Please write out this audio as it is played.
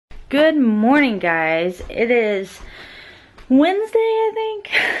Good morning, guys. It is Wednesday, I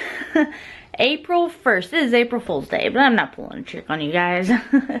think. April 1st. It is April Fool's Day, but I'm not pulling a trick on you guys.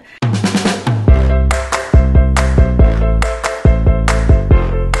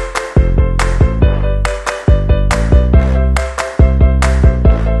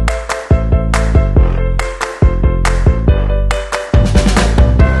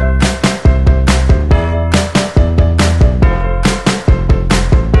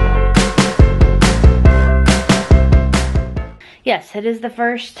 Yes, it is the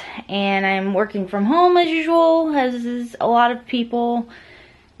 1st, and I'm working from home as usual, as is a lot of people.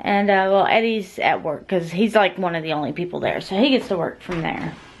 And, well, Eddie's at work, because he's, like, one of the only people there, so he gets to work from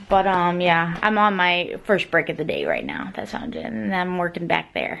there. But, yeah, I'm on my first break of the day right now, that sounds good, and I'm working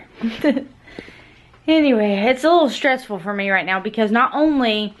back there. Anyway, it's a little stressful for me right now, because not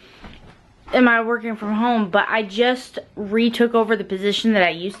only am I working from home, but I just retook over the position that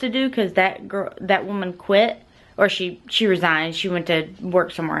I used to do, because that woman quit. Or she resigned. She went to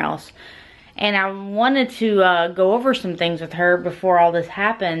work somewhere else. And I wanted to go over some things with her before all this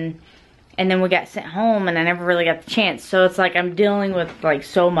happened. And then we got sent home and I never really got the chance. So it's like I'm dealing with like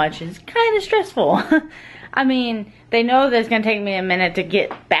so much. It's kind of stressful. I mean, they know that it's going to take me a minute to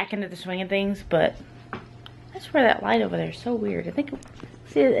get back into the swing of things. But I swear that light over there is so weird. I think,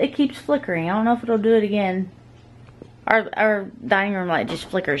 see, it keeps flickering. I don't know if it'll do it again. Our dining room light just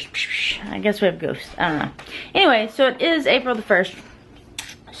flickers. I guess we have ghosts. I don't know. Anyway, so it is April the 1st.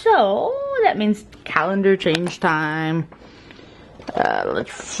 So, that means calendar change time.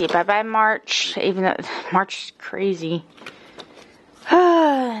 Let's see. Bye-bye March. Even though March is crazy.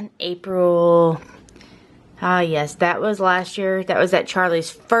 April. Yes. That was last year. That was at Charlie's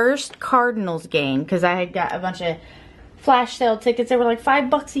first Cardinals game. Because I had got a bunch of flash sale tickets. They were like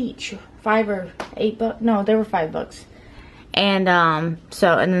 $5 each. 5 or 8 bucks. No, they were $5. And, and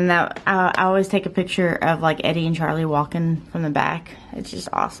then that, I always take a picture of, like, Eddie and Charlie walking from the back. It's just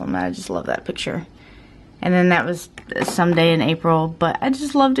awesome. I just love that picture. And then that was someday in April, but I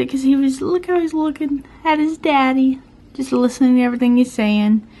just loved it because he was, look how he's looking at his daddy. Just listening to everything he's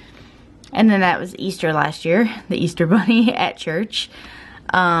saying. And then that was Easter last year, the Easter Bunny at church.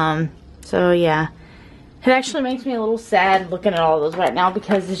 So, yeah. It actually makes me a little sad looking at all those right now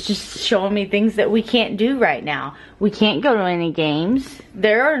because it's just showing me things that we can't do right now. We can't go to any games.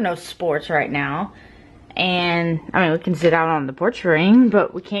 There are no sports right now. And, I mean, we can sit out on the porch ring,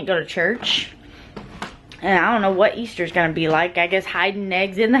 but we can't go to church. And I don't know what Easter's going to be like. I guess hiding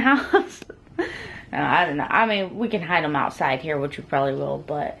eggs in the house. No, I don't know. I mean, we can hide them outside here, which we probably will,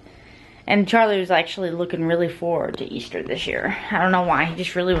 but... And Charlie was actually looking really forward to Easter this year. I don't know why. He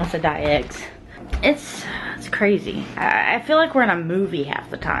just really wants to dye eggs. It's crazy. I feel like we're in a movie half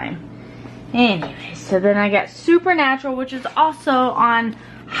the time. Anyway, so then I got Supernatural, which is also on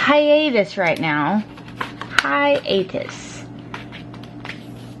hiatus right now. Hiatus.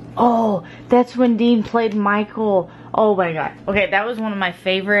 Oh, that's when Dean played Michael. Oh my god. Okay, that was one of my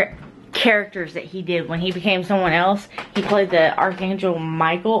favorite characters that he did when he became someone else. He played the Archangel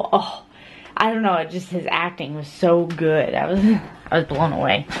Michael. Oh, I don't know. It just, his acting was so good. I was blown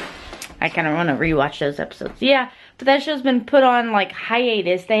away. I kind of want to rewatch those episodes. Yeah, but that show's been put on, like,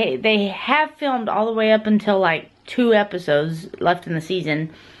 hiatus. They have filmed all the way up until, like, 2 episodes left in the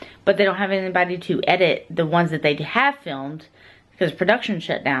season. But they don't have anybody to edit the ones that they have filmed. Because production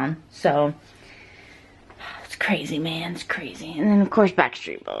shut down. So, it's crazy, man. It's crazy. And then, of course,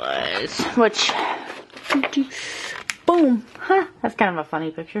 Backstreet Boys. Which, boom. Huh, that's kind of a funny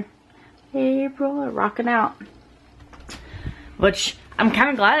picture. April, rocking out. Which... I'm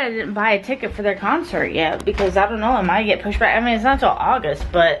kind of glad I didn't buy a ticket for their concert yet because I don't know, I might get pushed back. I mean, it's not till August,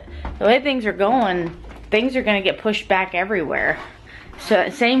 but the way things are going, things are going to get pushed back everywhere. So,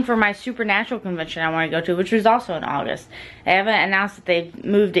 same for my Supernatural convention I want to go to, which was also in August. They haven't announced that they've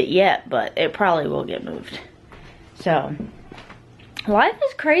moved it yet, but it probably will get moved. So, life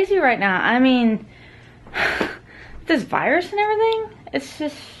is crazy right now. I mean, this virus and everything, it's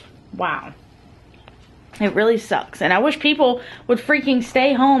just, wow. It really sucks. And I wish people would freaking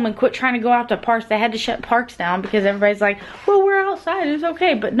stay home and quit trying to go out to parks. They had to shut parks down because everybody's like, well, we're outside. It's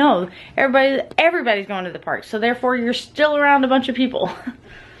okay. But no, everybody's going to the parks. So therefore, you're still around a bunch of people.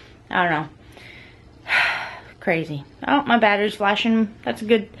 I don't know. Crazy. Oh, my battery's flashing. That's a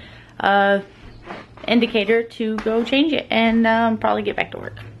good indicator to go change it and probably get back to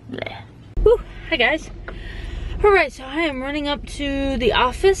work. Blech. Woo. Hi, guys. Alright, so I am running up to the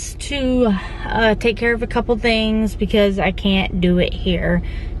office to take care of a couple things because I can't do it here.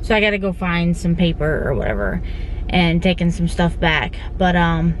 So I gotta go find some paper or whatever and taking some stuff back. But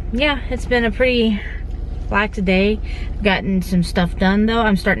yeah, it's been a pretty lax day. I've gotten some stuff done though.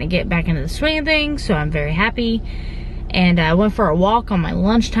 I'm starting to get back into the swing of things, so I'm very happy. And I went for a walk on my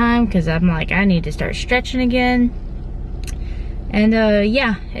lunchtime because I'm like, I need to start stretching again. And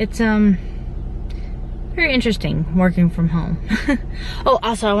yeah, it's very interesting working from home. Oh,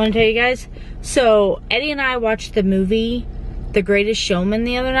 also I want to tell you guys, so Eddie and I watched the movie The Greatest Showman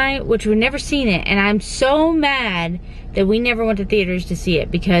the other night, which we've never seen it, and I'm so mad that we never went to theaters to see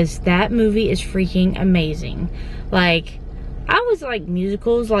it because that movie is freaking amazing. Like, I was like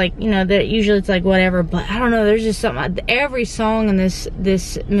musicals, like, you know, that usually it's like whatever, but I don't know, there's just something, every song in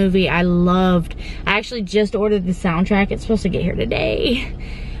this movie I loved. I actually just ordered the soundtrack. It's supposed to get here today,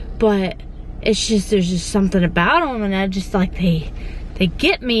 but it's just, there's just something about them, and I just like, they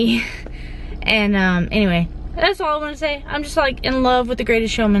get me. And anyway, that's all I want to say. I'm just like in love with The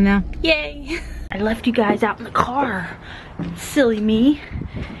Greatest Showman now. Yay. I left you guys out in the car. Silly me.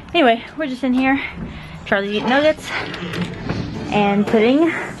 Anyway, we're just in here. Charlie's eating nuggets and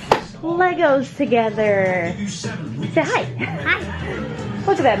putting Legos together. Say hi. Hi.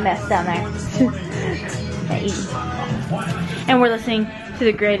 Look at that mess down there. And we're listening to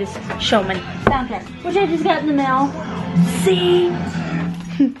The Greatest Showman soundtrack, which I just got in the mail. See?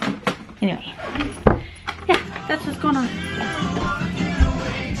 Anyway, yeah, that's what's going on.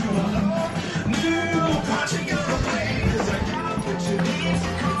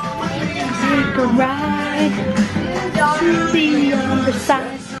 Take a ride to the other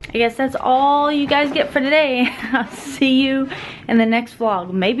side. I guess that's all you guys get for today. I'll see you in the next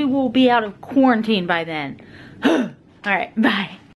vlog. Maybe we'll be out of quarantine by then. Alright, bye.